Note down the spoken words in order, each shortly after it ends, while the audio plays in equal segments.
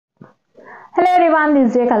Hello everyone,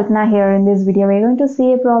 this is Chinnaiah Kalpana here. In this video, we're going to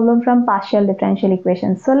see a problem from partial differential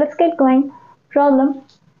equations. So let's get going. Problem: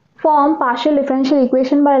 form partial differential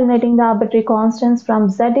equation by eliminating the arbitrary constants from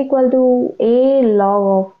z equal to a log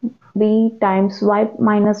of b times y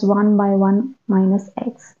minus 1 by 1 minus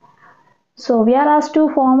x. So we are asked to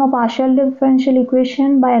form a partial differential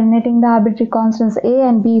equation by eliminating the arbitrary constants a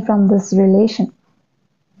and b from this relation.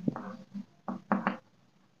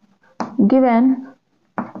 Given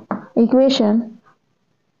equation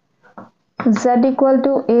z equal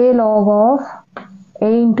to a log of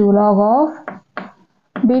a into log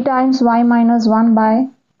of b times y minus 1 by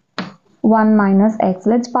 1 minus x.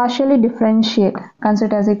 Let's partially differentiate.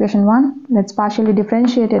 Consider as equation 1. Let's partially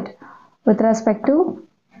differentiate it with respect to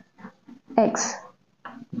x.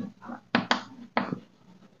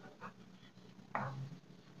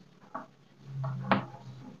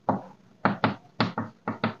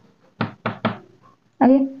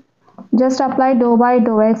 Okay. Just apply dou by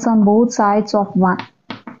dou x on both sides of 1.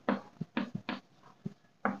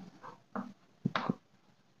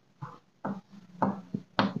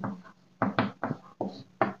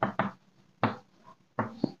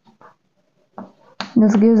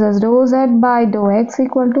 This gives us dou z by dou x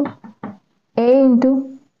equal to a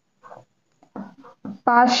into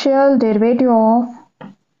partial derivative of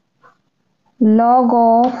log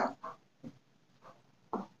of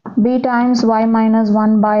b times y minus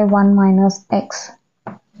 1 by 1 minus x,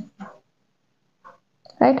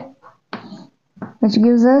 right? Which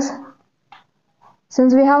gives us,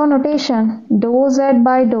 since we have a notation dou z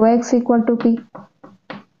by dou x equal to p,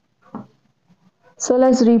 so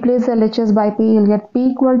let's replace LHS by p. You'll get p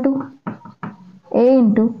equal to a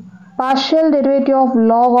into partial derivative of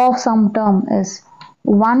log of some term is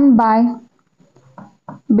 1 by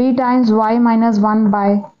b times y minus 1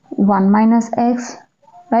 by 1 minus x,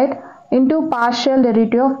 right, into partial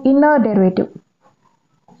derivative of inner derivative,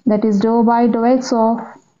 that is dou by dou x of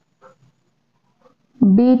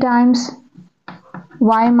b times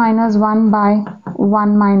y minus 1 by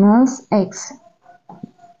 1 minus x.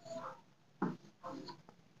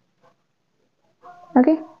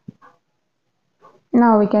 Okay,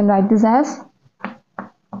 now we can write this as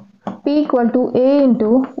p equal to a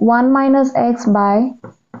into 1 minus x by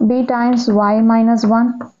b times y minus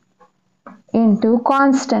 1 into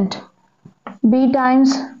constant b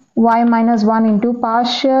times y minus 1 into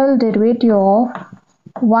partial derivative of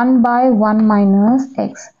 1 by 1 minus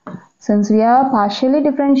x. Since we are partially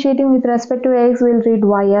differentiating with respect to x, we'll treat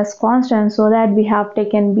y as constant, so that we have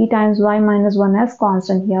taken b times y minus 1 as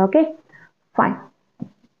constant here. Okay, fine.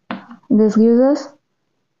 This gives us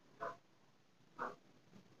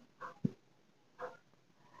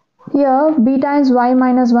here b times y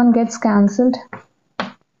minus 1 gets cancelled,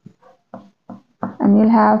 and you'll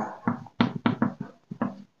have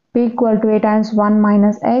p equal to a times 1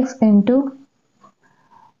 minus x into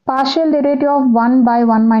partial derivative of 1 by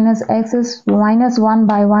 1 minus x is minus 1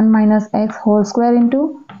 by 1 minus x whole square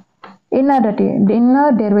into inner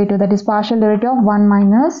derivative, that is partial derivative of 1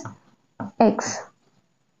 minus x,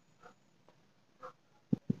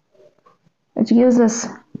 which gives us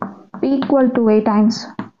p equal to a times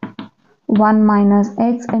 1 minus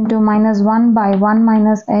x into minus 1 by 1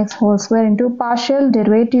 minus x whole square into partial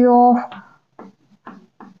derivative of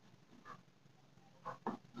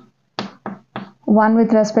 1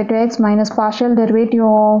 with respect to x minus partial derivative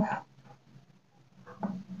of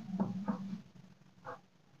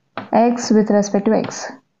x with respect to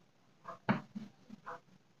x.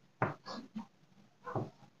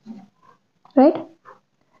 Right?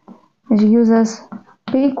 Which gives us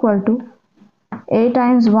p equal to a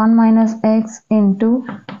times 1 minus x into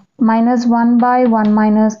minus 1 by 1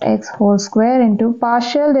 minus x whole square into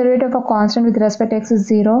partial derivative of a constant with respect to x is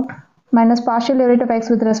 0 minus partial derivative of x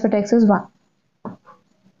with respect to x is 1.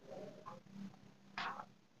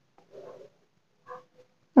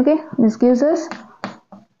 Okay, this gives us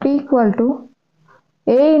p equal to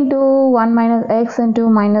a into 1 minus x into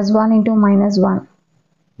minus 1 into minus 1.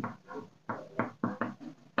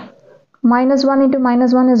 Minus 1 into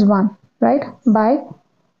minus 1 is 1, right, by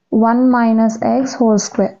 1 minus x whole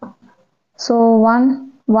square. So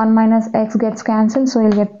 1 minus x gets cancelled, so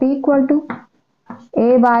you'll get p equal to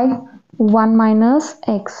a by 1 minus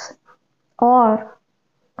x, or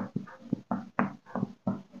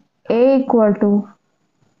a equal to,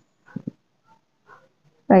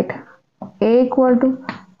 right, a equal to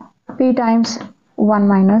p times 1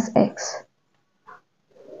 minus x.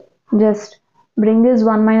 Just bring this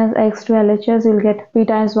 1 minus x to LHS, you'll get p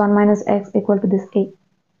times 1 minus x equal to this a.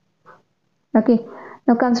 Okay,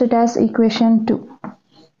 now consider as equation 2.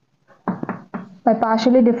 By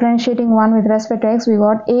partially differentiating 1 with respect to x, we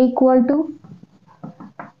got a equal to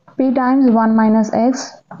p times 1 minus x,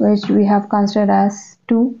 which we have considered as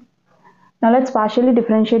 2. Now let's partially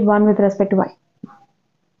differentiate 1 with respect to y.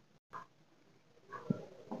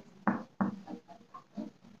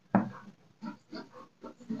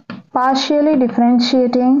 Partially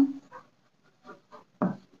differentiating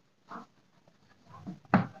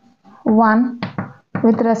 1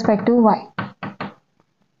 with respect to y.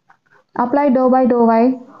 Apply dou by dou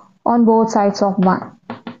y on both sides of 1.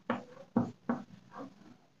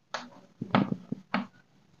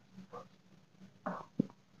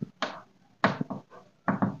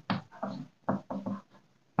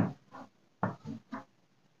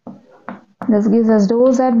 This gives us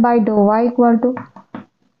dou z by dou y equal to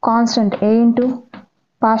constant a into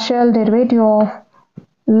partial derivative of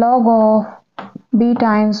log of b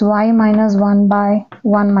times y minus 1 by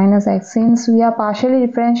 1 minus x. Since we are partially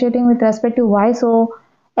differentiating with respect to y, so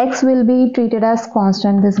x will be treated as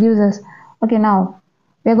constant. This gives us, okay, now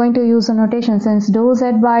we are going to use a notation. Since dou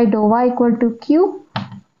z by dou y equal to q,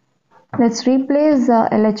 let's replace the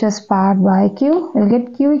LHS part by q. We'll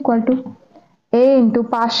get q equal to a into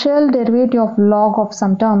partial derivative of log of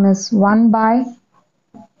some term is 1 by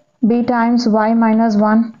b times y minus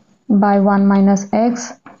 1 by 1 minus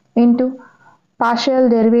x into partial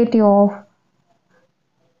derivative of,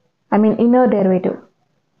 inner derivative,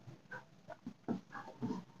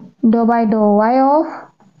 dou by dou y of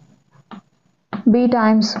b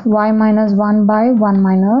times y minus 1 by 1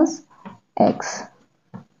 minus x.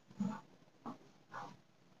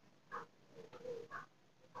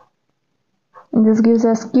 And this gives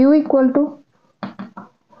us q equal to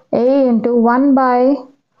a into 1 by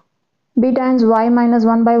b times y minus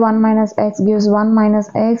 1 by 1 minus x gives 1 minus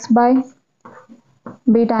x by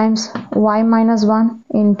b times y minus 1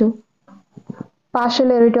 into partial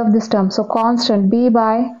derivative of this term. So constant b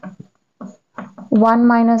by 1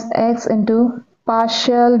 minus x into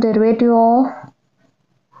partial derivative of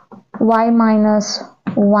y minus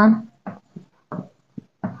 1,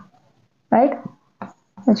 right?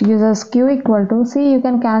 Which gives us q equal to, see, you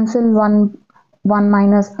can cancel 1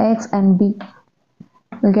 minus x and b.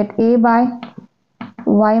 We'll get a by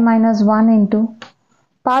y minus 1 into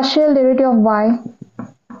partial derivative of y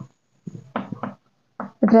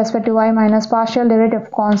with respect to y minus partial derivative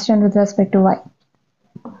of constant with respect to y,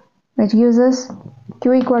 which gives us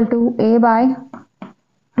q equal to a by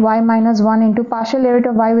y minus 1 into partial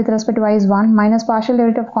derivative of y with respect to y is 1 minus partial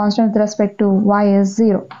derivative of constant with respect to y is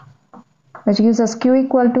 0, which gives us q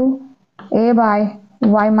equal to a by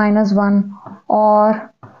y minus 1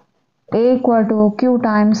 or a equal to q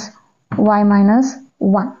times y minus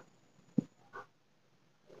 1.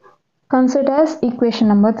 Consider as equation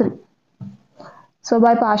number 3. So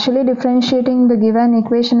by partially differentiating the given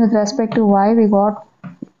equation with respect to y, we got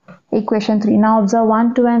equation 3. Now observe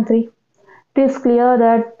 1, 2 and 3. It is clear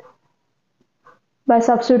that by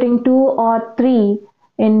substituting 2 or 3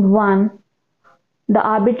 in 1, the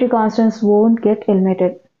arbitrary constants won't get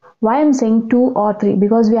eliminated. Why I am saying 2 or 3?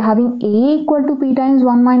 Because we are having a equal to p times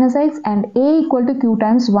 1 minus x and a equal to q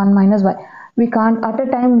times 1 minus y. We can't, at a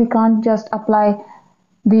time, we can't just apply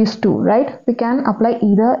these two, right? We can apply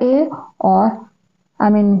either a or,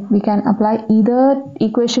 we can apply either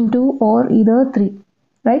equation 2 or either 3,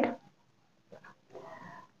 right?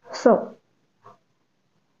 So,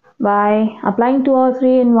 by applying 2 or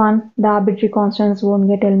 3 in 1, the arbitrary constants won't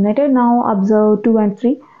get eliminated. Now observe 2 and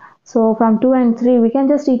 3. So from 2 and 3, we can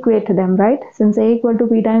just equate them, right? Since a equal to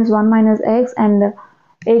p times 1 minus x and a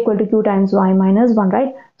equal to q times y minus 1,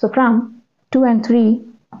 right? So from 2 and 3,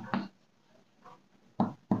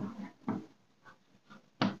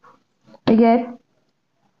 we get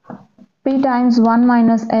p times 1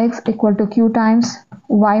 minus x equal to q times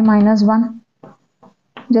y minus 1.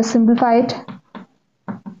 Just simplify it.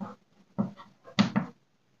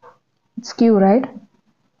 It's q, right?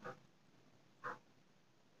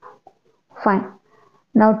 Fine.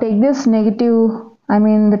 Now take this negative,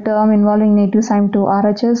 the term involving negative sign to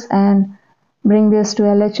RHS and bring this to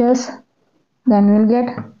LHS. Then we'll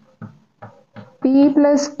get p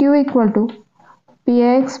plus q equal to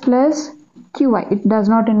px plus qy. It does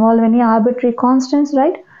not involve any arbitrary constants,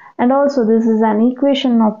 right? And also this is an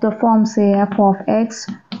equation of the form, say, f of x,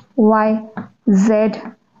 y, z,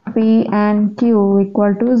 p and q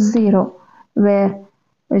equal to 0, where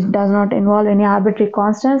it does not involve any arbitrary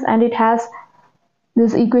constants, and it has,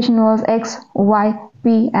 this equation involves x, y,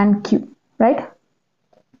 p and q, right?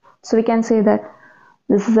 So we can say that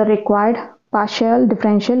this is a required partial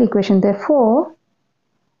differential equation. Therefore,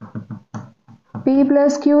 p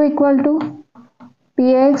plus q equal to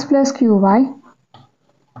px plus qy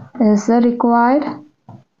is the required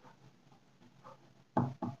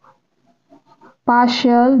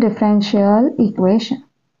partial differential equation.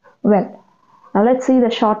 Well, now let's see the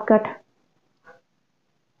shortcut.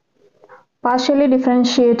 Partially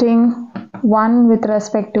differentiating 1 with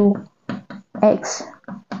respect to x.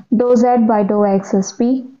 Dou z by dou x is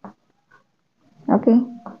p. Okay.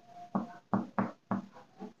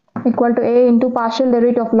 Equal to a into partial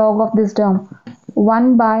derivative of log of this term.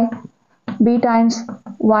 1 by b times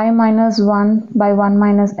y minus 1 by 1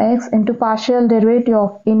 minus x into partial derivative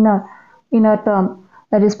of inner term,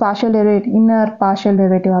 that is inner partial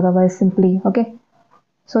derivative, otherwise simply. Okay,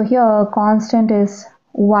 so here constant is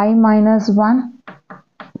y minus 1,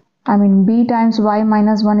 b times y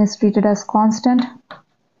minus 1 is treated as constant,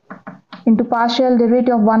 into partial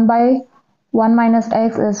derivative of 1 by 1 minus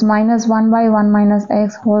x is minus 1 by 1 minus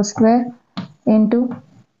x whole square into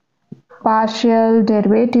partial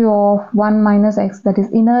derivative of 1 minus x, that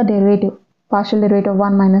is inner derivative. Partial derivative of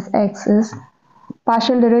 1 minus x is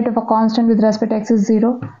partial derivative of a constant with respect to x is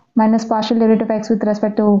 0 minus partial derivative of x with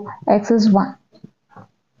respect to x is 1.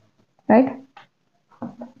 Right?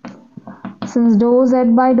 Since dou z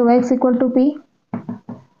by dou x equal to p,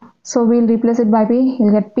 so we'll replace it by p.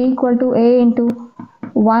 You'll get p equal to a into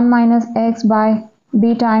 1 minus x by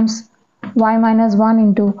b times y minus 1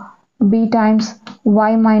 into b times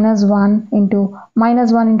y minus 1 into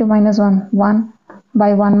minus 1 into minus 1, 1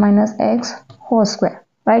 by 1 minus x whole square.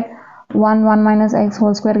 Right? 1 minus x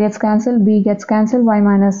whole square gets cancelled, b gets cancelled, y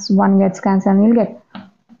minus 1 gets cancelled, and you'll get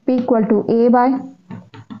p equal to a by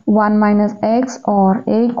 1 minus x, or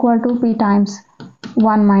a equal to p times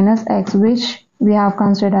 1 minus x, which we have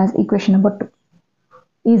considered as equation number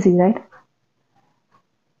 2. Easy, right?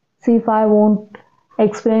 See, if I won't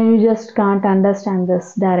explain, you just can't understand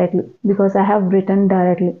this directly, because I have written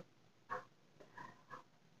directly.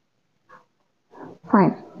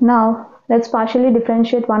 Fine. Now let's partially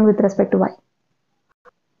differentiate 1 with respect to y.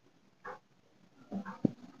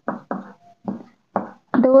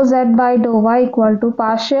 Dou z by dou y equal to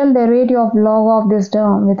partial derivative of log of this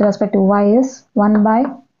term with respect to y is 1 by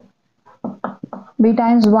b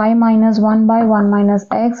times y minus 1 by 1 minus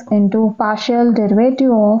x into partial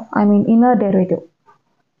derivative of, inner derivative,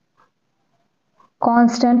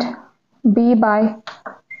 constant b by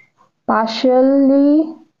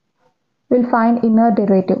partially, we'll find inner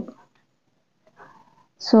derivative.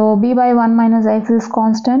 So b by 1 minus x is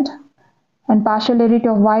constant, and partial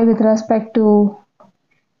derivative of y with respect to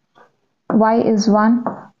y is 1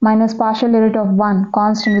 minus partial derivative of 1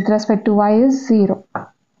 constant with respect to y is 0.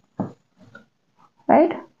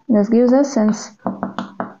 Right? This gives us, since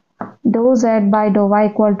dou z by dou y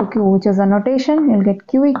equal to q, which is a notation, you'll get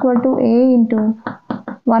q equal to a into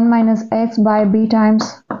 1 minus x by b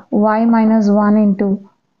times y minus 1 into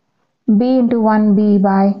b into 1b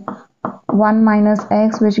by 1 minus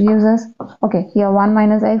x, which gives us, okay, here 1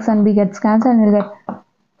 minus x and b gets cancelled, and you'll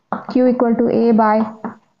get q equal to a by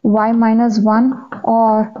y minus 1,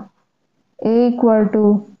 or a equal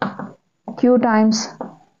to q times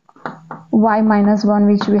y minus 1,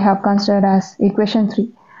 which we have considered as equation 3.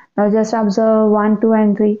 Now just observe 1, 2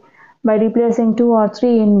 and 3. By replacing 2 or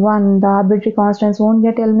 3 in 1, the arbitrary constants won't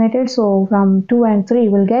get eliminated, so from 2 and 3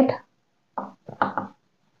 we'll get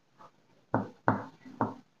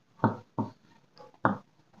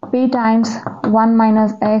p times 1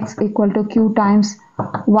 minus x equal to q times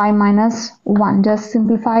y minus 1. Just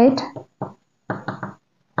simplify it.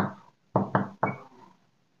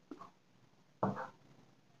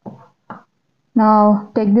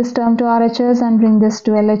 Now take this term to RHS and bring this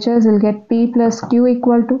to LHS. You'll get p plus q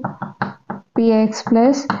equal to px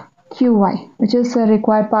plus qy, which is a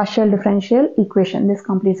required partial differential equation. This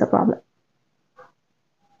completes the problem.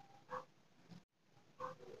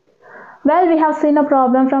 Well, we have seen a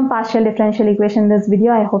problem from partial differential equation in this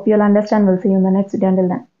video. I hope you'll understand. We'll see you in the next video. Until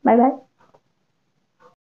then, bye bye.